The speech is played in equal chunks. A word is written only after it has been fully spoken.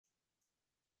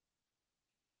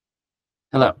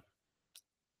Hello,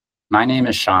 my name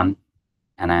is Shaan,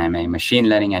 and I am a machine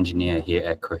learning engineer here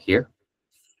at Cohere.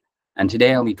 And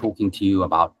today I'll be talking to you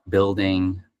about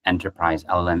building enterprise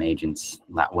LLM agents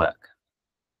that work.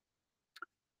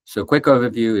 So a quick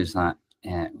overview is that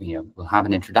we'll have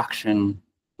an introduction,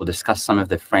 we'll discuss some of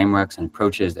the frameworks and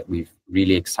approaches that we're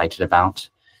really excited about,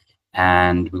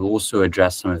 and we'll also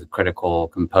address some of the critical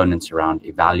components around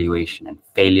evaluation and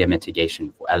failure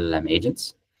mitigation for LLM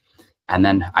agents. And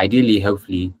then ideally,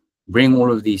 hopefully, bring all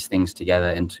of these things together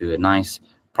into a nice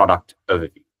product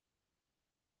overview.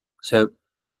 So,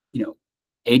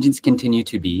 agents continue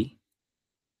to be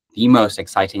the most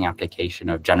exciting application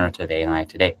of generative AI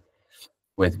today,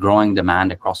 with growing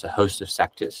demand across a host of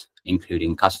sectors,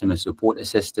 including customer support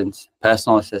assistants,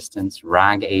 personal assistants,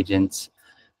 RAG agents,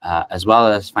 as well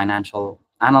as financial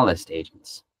analyst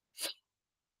agents.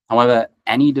 However,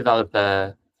 any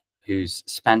developer who's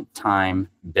spent time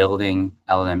building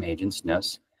LLM agents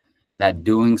knows that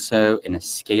doing so in a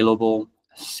scalable,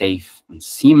 safe, and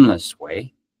seamless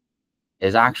way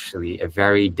is actually a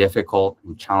very difficult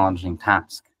and challenging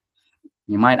task.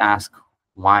 You might ask,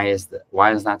 why is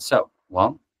that so?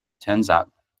 Well, turns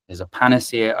out there's a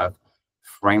panacea of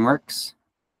frameworks,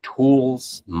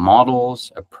 tools,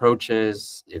 models,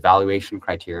 approaches, evaluation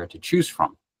criteria to choose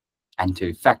from and to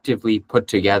effectively put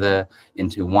together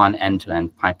into one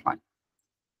end-to-end pipeline.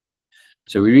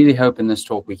 So we really hope in this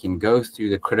talk we can go through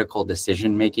the critical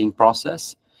decision-making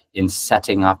process in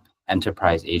setting up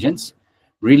enterprise agents,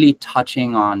 really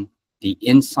touching on the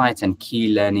insights and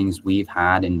key learnings we've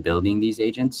had in building these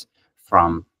agents,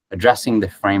 from addressing the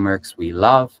frameworks we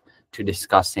love to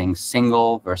discussing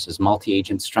single versus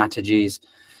multi-agent strategies,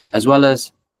 as well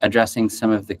as addressing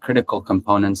some of the critical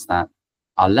components that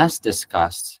are less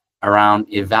discussed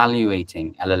around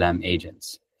evaluating LLM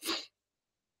agents.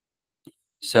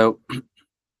 So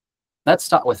let's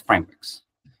start with frameworks.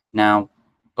 Now,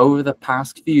 over the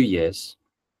past few years,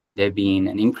 there have been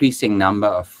an increasing number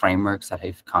of frameworks that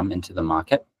have come into the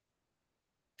market,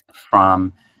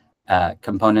 from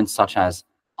components such as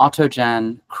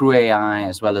AutoGen, CrewAI,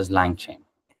 as well as LangChain.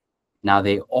 Now,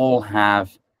 they all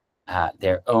have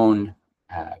their own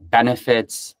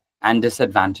benefits and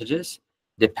disadvantages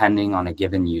depending on a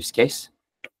given use case.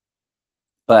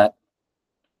 But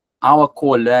our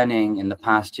core learning in the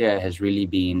past year has really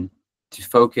been to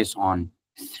focus on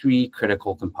three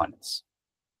critical components.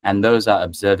 And those are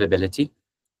observability,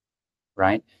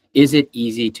 right? Is it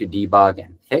easy to debug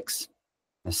and fix?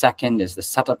 The second is the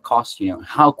setup cost.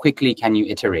 How quickly can you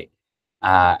iterate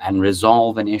and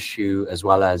resolve an issue, as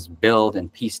well as build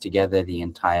and piece together the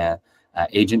entire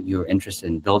agent you're interested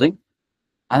in building?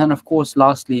 And then, of course,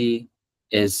 lastly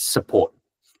is support.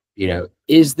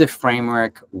 Is the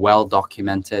framework well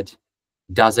documented?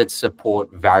 Does it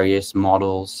support various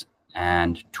models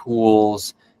and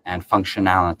tools and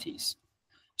functionalities?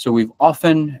 So we've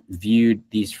often viewed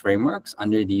these frameworks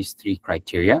under these three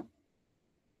criteria.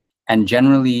 And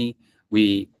generally,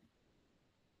 we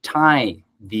tie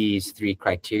these three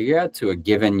criteria to a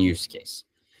given use case.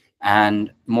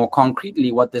 And more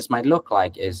concretely, what this might look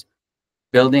like is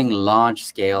building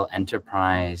large-scale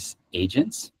enterprise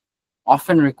agents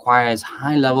often requires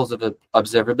high levels of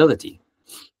observability,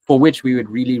 for which we would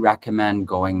really recommend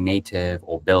going native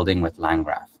or building with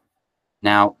LangGraph.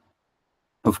 Now,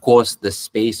 of course, the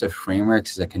space of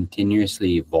frameworks is a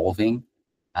continuously evolving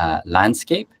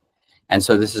landscape. And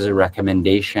so this is a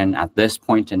recommendation at this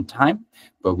point in time,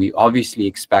 but we obviously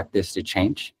expect this to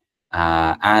change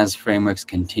as frameworks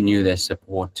continue their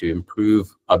support to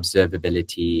improve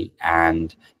observability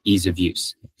and ease of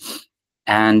use.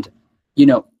 And,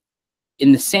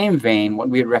 in the same vein, what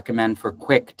we would recommend for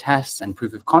quick tests and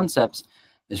proof of concepts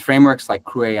is frameworks like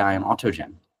CrewAI and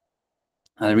AutoGen.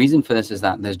 The reason for this is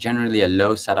that there's generally a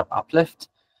low setup uplift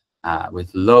with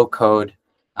low code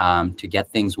to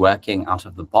get things working out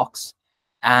of the box.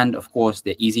 And of course,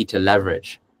 they're easy to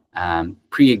leverage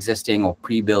pre-existing or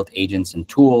pre-built agents and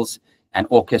tools and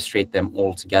orchestrate them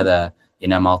all together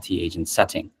in a multi-agent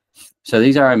setting. So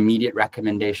these are immediate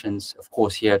recommendations. Of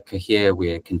course, here at Cohere,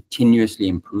 we're continuously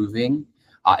improving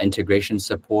our integration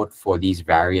support for these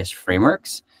various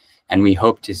frameworks. And we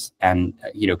hope to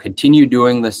continue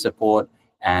doing this support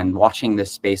and watching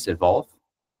this space evolve.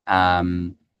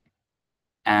 And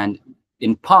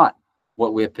in part,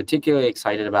 what we're particularly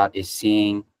excited about is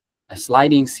seeing a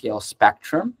sliding scale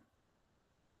spectrum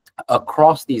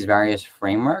across these various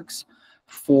frameworks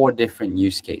for different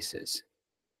use cases.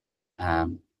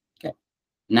 Okay.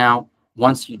 Now,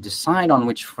 once you decide on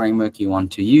which framework you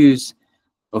want to use,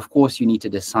 of course, you need to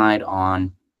decide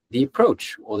on the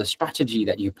approach or the strategy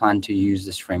that you plan to use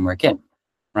this framework in.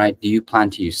 right? Do you plan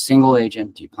to use single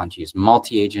agent? Do you plan to use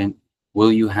multi-agent?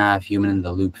 Will you have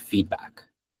human-in-the-loop feedback?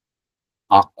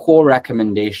 Our core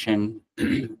recommendation,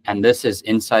 and this is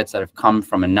insights that have come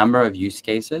from a number of use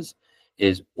cases,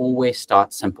 is always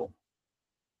start simple.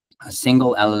 A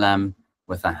single LLM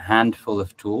with a handful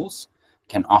of tools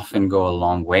can often go a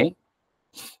long way.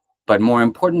 But more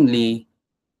importantly,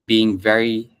 being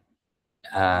very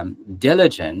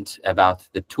diligent about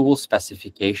the tool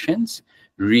specifications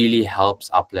really helps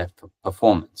uplift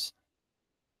performance.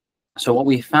 So what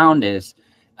we found is,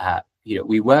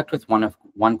 we worked with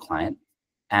one client,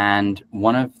 and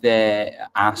one of their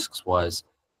asks was,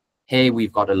 hey,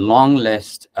 we've got a long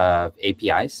list of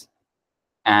APIs,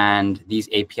 and these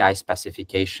API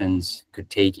specifications could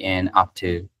take in up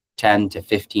to 10 to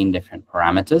 15 different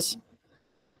parameters.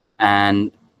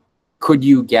 And could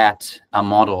you get a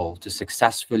model to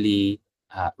successfully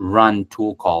run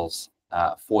tool calls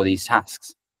for these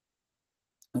tasks?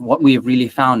 And what we've really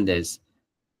found is,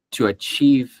 to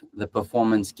achieve the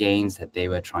performance gains that they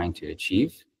were trying to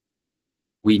achieve,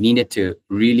 we needed to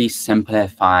really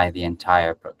simplify the entire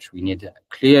approach. We needed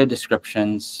clear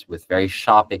descriptions with very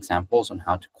sharp examples on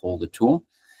how to call the tool,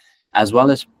 as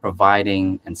well as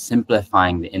providing and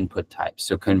simplifying the input types.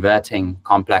 So converting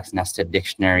complex nested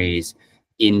dictionaries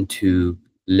into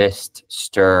list,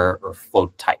 stir, or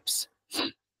float types.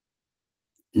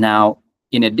 Now,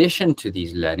 in addition to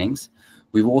these learnings,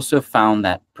 we've also found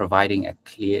that providing a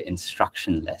clear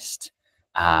instruction list,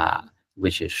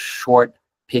 which is short,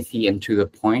 pithy, and to the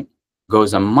point,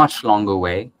 goes a much longer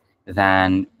way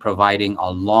than providing a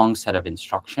long set of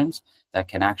instructions that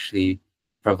can actually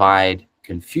provide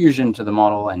confusion to the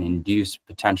model and induce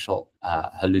potential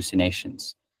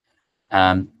hallucinations.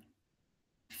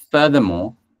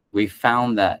 Furthermore, we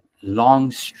found that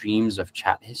long streams of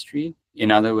chat history,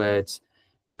 in other words,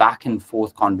 back and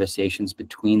forth conversations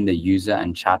between the user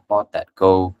and chatbot that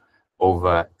go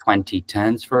over 20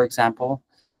 turns, for example,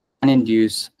 can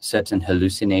induce certain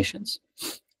hallucinations.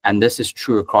 And this is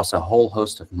true across a whole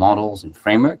host of models and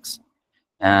frameworks.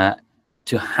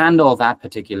 To handle that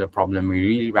particular problem, we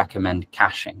really recommend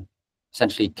caching,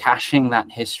 essentially caching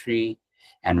that history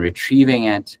and retrieving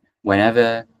it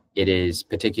whenever it is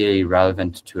particularly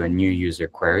relevant to a new user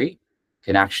query.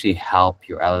 Can actually help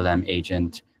your LLM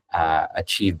agent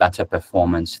achieve better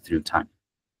performance through time.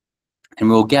 And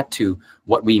we'll get to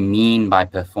what we mean by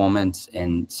performance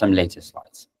in some later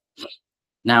slides.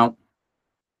 Now,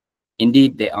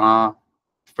 indeed, there are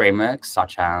frameworks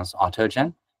such as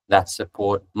Autogen that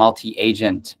support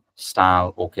multi-agent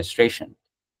style orchestration.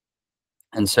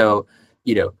 And so,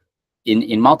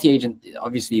 in multi-agent,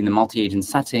 obviously in the multi-agent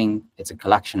setting, it's a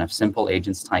collection of simple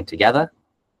agents tied together,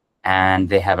 and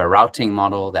they have a routing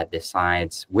model that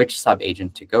decides which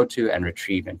sub-agent to go to and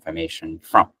retrieve information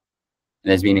from. And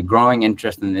there's been a growing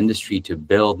interest in the industry to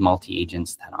build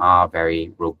multi-agents that are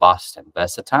very robust and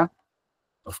versatile.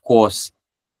 Of course,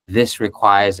 this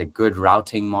requires a good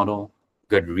routing model,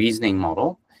 good reasoning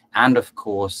model, and of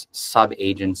course,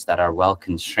 sub-agents that are well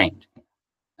constrained.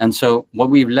 And so what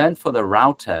we've learned for the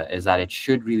router is that it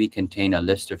should really contain a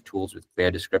list of tools with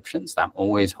clear descriptions. That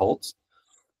always holds.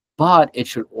 But it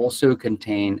should also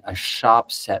contain a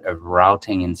sharp set of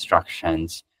routing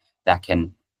instructions that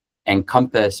can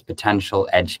encompass potential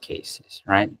edge cases,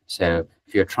 right? So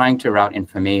if you're trying to route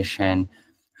information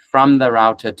from the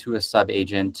router to a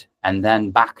sub-agent and then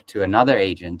back to another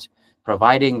agent,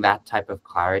 providing that type of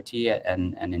clarity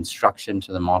and instruction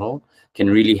to the model can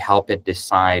really help it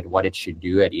decide what it should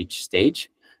do at each stage,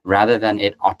 rather than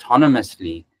it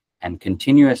autonomously and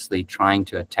continuously trying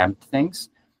to attempt things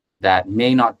that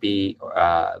may not be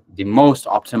the most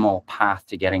optimal path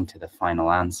to getting to the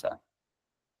final answer.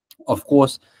 Of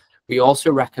course, we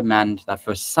also recommend that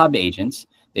for sub-agents,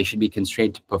 they should be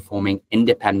constrained to performing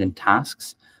independent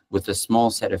tasks with a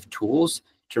small set of tools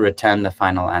to return the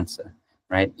final answer,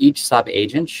 right? Each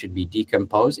sub-agent should be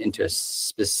decomposed into a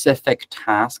specific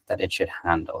task that it should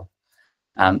handle.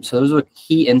 So those are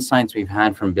key insights we've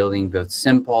had from building both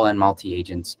simple and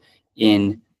multi-agents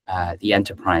in the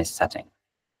enterprise setting.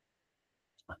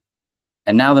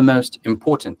 And now the most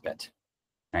important bit,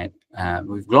 right?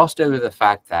 We've glossed over the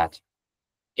fact that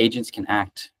agents can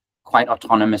act quite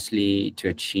autonomously to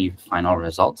achieve final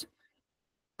results.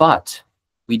 But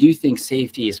we do think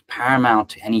safety is paramount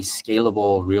to any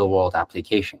scalable real-world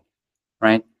application,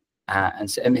 right?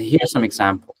 And here are some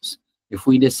examples. If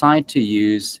we decide to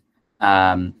use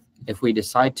a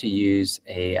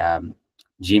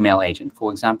Gmail agent,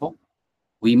 for example,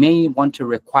 we may want to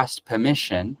request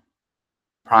permission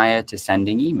prior to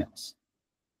sending emails,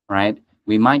 right?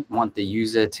 We might want the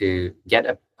user to get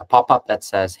a pop-up that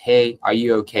says, hey, are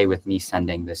you okay with me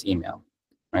sending this email?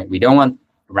 right? We don't want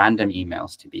random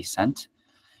emails to be sent.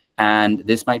 And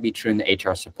this might be true in the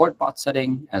HR support bot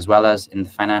setting, as well as in the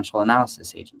financial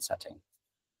analysis agent setting.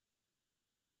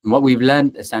 And what we've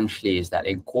learned essentially is that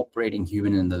incorporating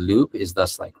human in the loop is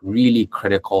thus like really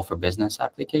critical for business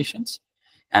applications.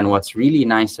 And what's really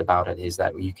nice about it is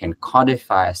that you can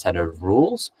codify a set of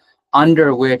rules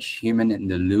under which human in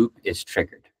the loop is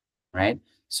triggered, right?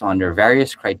 So under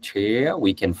various criteria,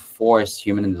 we can force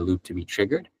human in the loop to be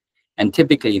triggered. And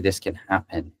typically this can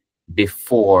happen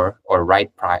before or right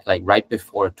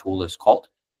before a tool is called,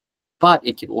 but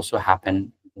it could also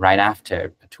happen right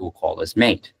after a tool call is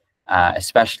made,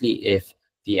 especially if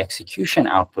the execution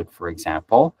output, for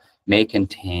example, may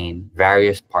contain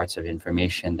various parts of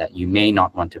information that you may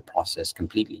not want to process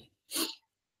completely.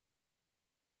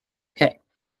 Okay,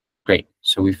 great.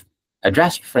 So we've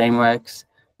addressed frameworks,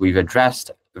 we've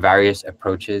addressed various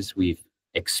approaches, we've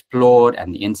explored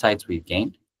and the insights we've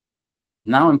gained.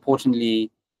 Now,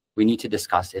 importantly, we need to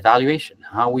discuss evaluation.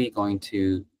 How are we going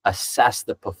to assess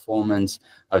the performance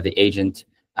of the agent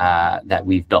that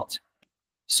we've built?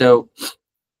 So,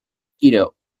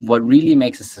 what really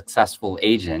makes a successful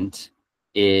agent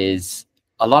is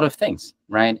a lot of things,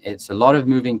 right? It's a lot of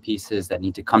moving pieces that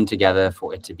need to come together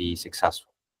for it to be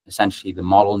successful. Essentially, the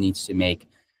model needs to make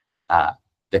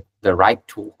the right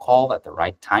tool call at the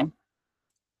right time.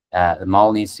 The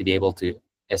model needs to be able to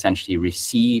essentially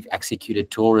receive executed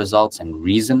tool results and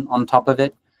reason on top of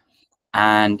it.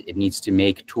 And it needs to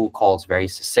make tool calls very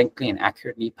succinctly and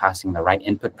accurately, passing the right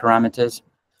input parameters.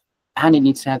 And it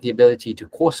needs to have the ability to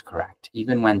course correct,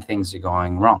 even when things are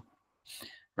going wrong,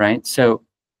 right? So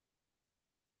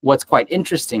what's quite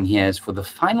interesting here is for the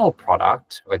final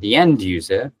product or the end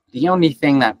user, the only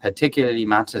thing that particularly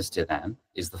matters to them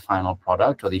is the final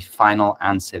product or the final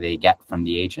answer they get from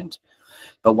the agent.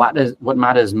 But what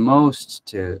matters most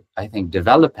to, I think,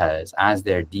 developers as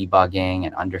they're debugging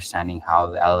and understanding how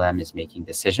the LLM is making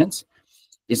decisions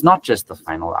is not just the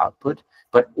final output,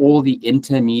 but all the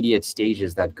intermediate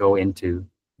stages that go into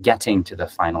getting to the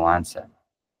final answer.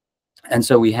 And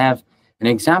so we have an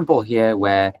example here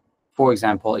where, for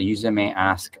example, a user may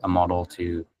ask a model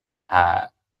to,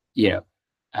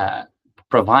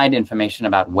 provide information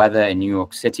about weather in New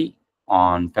York City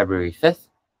on February 5th.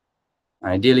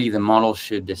 Ideally, the model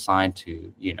should decide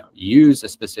to, use a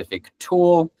specific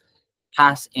tool,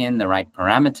 pass in the right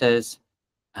parameters,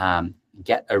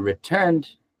 get a returned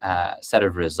set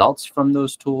of results from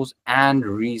those tools, and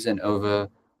reason over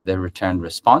the returned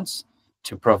response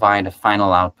to provide a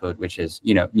final output, which is,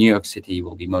 New York City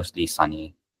will be mostly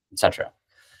sunny, etc.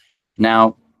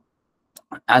 Now,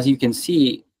 as you can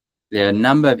see, there are a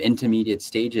number of intermediate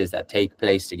stages that take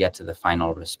place to get to the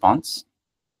final response.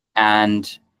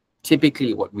 And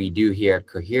typically what we do here at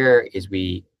Cohere is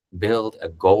we build a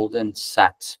golden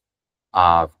set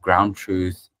of ground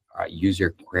truth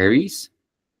user queries,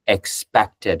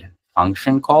 expected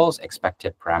function calls,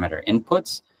 expected parameter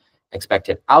inputs,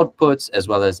 expected outputs, as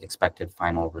well as expected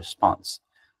final response.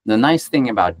 The nice thing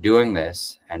about doing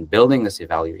this and building this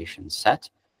evaluation set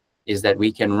is that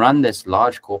we can run this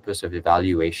large corpus of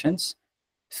evaluations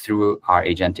through our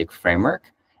agentic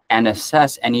framework and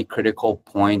assess any critical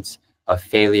points of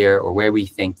failure or where we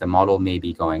think the model may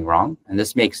be going wrong. And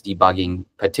this makes debugging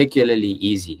particularly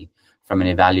easy from an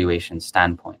evaluation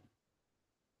standpoint.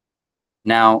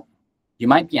 Now, you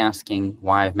might be asking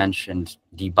why I've mentioned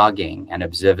debugging and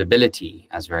observability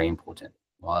as very important.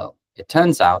 Well, it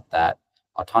turns out that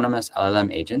autonomous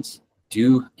LLM agents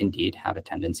do indeed have a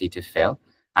tendency to fail,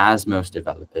 as most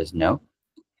developers know.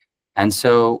 And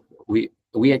so we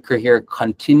at Cohere are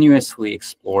continuously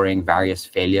exploring various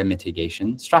failure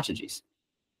mitigation strategies,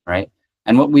 right?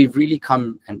 And what we've really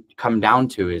come down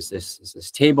to is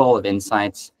this table of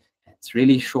insights. It's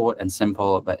really short and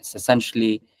simple, but it's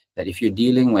essentially that if you're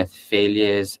dealing with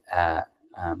failures at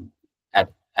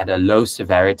a low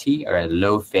severity or a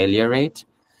low failure rate,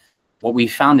 what we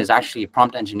found is actually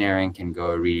prompt engineering can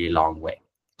go a really long way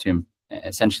to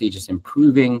essentially just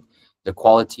improving the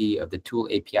quality of the tool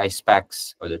API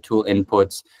specs or the tool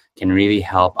inputs can really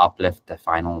help uplift the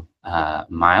final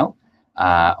mile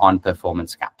on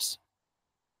performance gaps.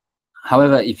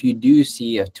 However, if you do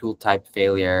see a tool type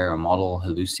failure or model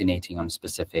hallucinating on a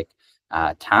specific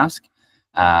task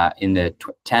in the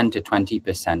 10 to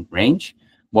 20% range,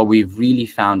 what we've really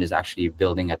found is actually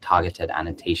building a targeted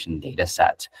annotation data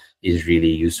set is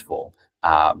really useful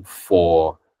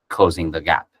for closing the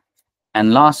gap.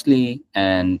 And lastly,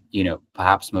 and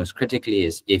perhaps most critically,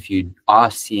 is if you are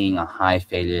seeing a high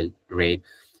failure rate,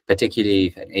 particularly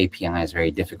if an API is very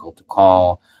difficult to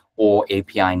call or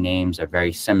API names are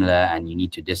very similar and you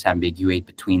need to disambiguate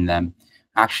between them,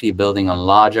 actually building a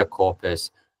larger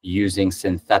corpus using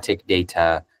synthetic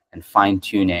data and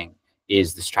fine-tuning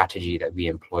is the strategy that we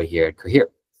employ here at Cohere.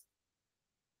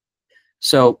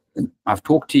 So I've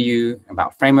talked to you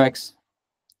about frameworks,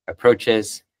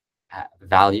 approaches,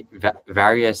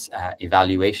 various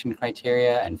evaluation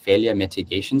criteria, and failure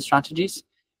mitigation strategies.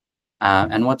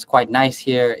 And what's quite nice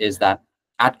here is that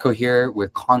at Cohere, we're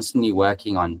constantly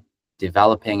working on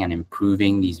developing and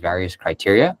improving these various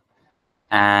criteria.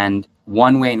 And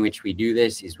one way in which we do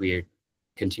this is we're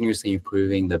continuously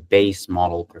improving the base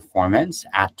model performance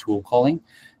at tool calling.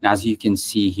 And as you can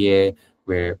see here,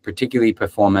 we're particularly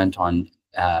performant on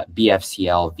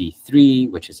BFCL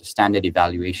v3, which is a standard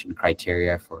evaluation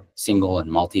criteria for single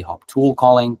and multi-hop tool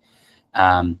calling.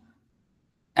 And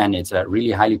it's a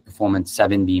really highly performant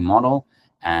 7B model,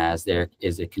 as there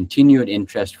is a continued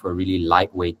interest for really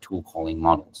lightweight tool calling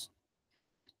models.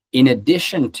 In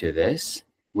addition to this,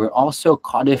 we're also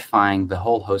codifying the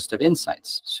whole host of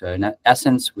insights. So in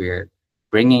essence, we're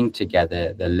bringing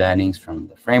together the learnings from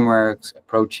the frameworks,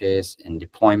 approaches, and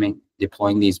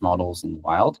deploying these models in the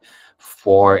wild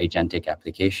for agentic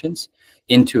applications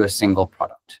into a single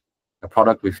product, a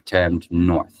product we've termed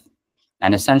North.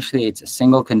 And essentially, it's a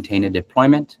single container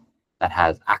deployment that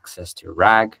has access to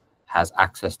RAG, has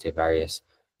access to various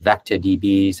vector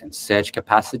DBs and search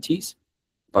capacities,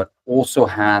 but also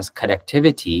has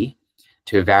connectivity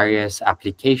to various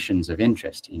applications of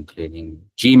interest, including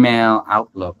Gmail,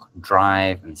 Outlook,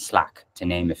 Drive, and Slack, to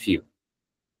name a few.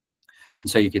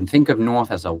 And so you can think of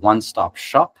North as a one-stop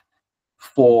shop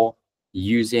for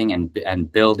using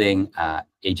and building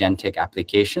agentic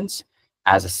applications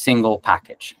as a single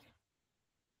package.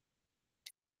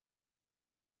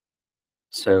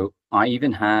 So I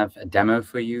even have a demo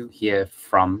for you here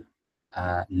from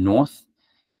North,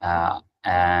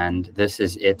 and this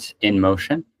is it in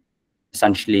motion.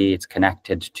 Essentially, it's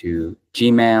connected to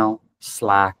Gmail,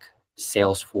 Slack,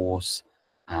 Salesforce,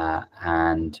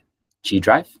 and G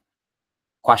Drive.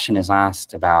 Question is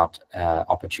asked about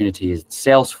opportunities at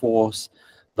Salesforce.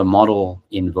 The model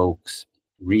invokes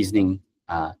reasoning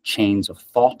chains of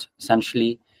thought,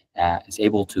 essentially. It's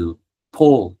able to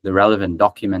pull the relevant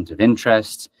document of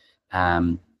interest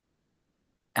and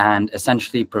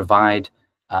essentially provide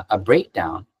a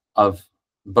breakdown of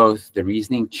both the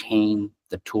reasoning chain,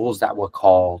 the tools that were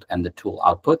called, and the tool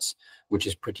outputs, which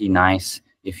is pretty nice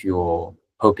if you're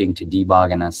hoping to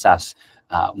debug and assess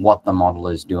what the model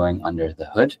is doing under the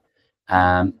hood.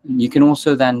 You can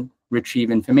also then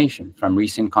retrieve information from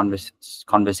recent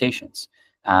conversations.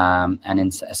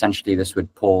 Essentially, this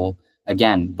would pull,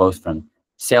 again, both from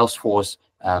Salesforce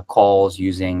calls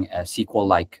using a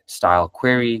SQL-like style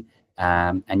query,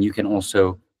 and you can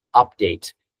also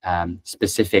update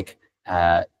specific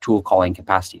tool calling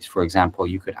capacities. For example,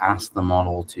 you could ask the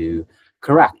model to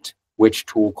correct which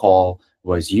tool call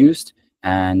was used,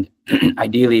 and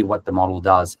ideally what the model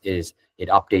does is it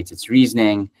updates its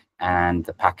reasoning, and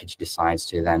the package decides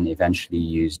to then eventually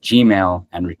use Gmail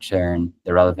and return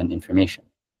the relevant information.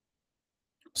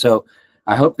 So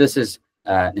I hope this is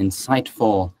an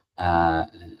insightful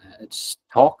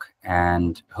talk,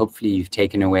 and hopefully you've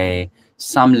taken away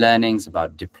some learnings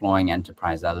about deploying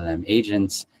enterprise LLM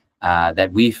agents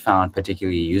that we found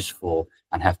particularly useful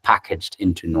and have packaged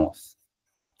into North.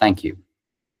 Thank you.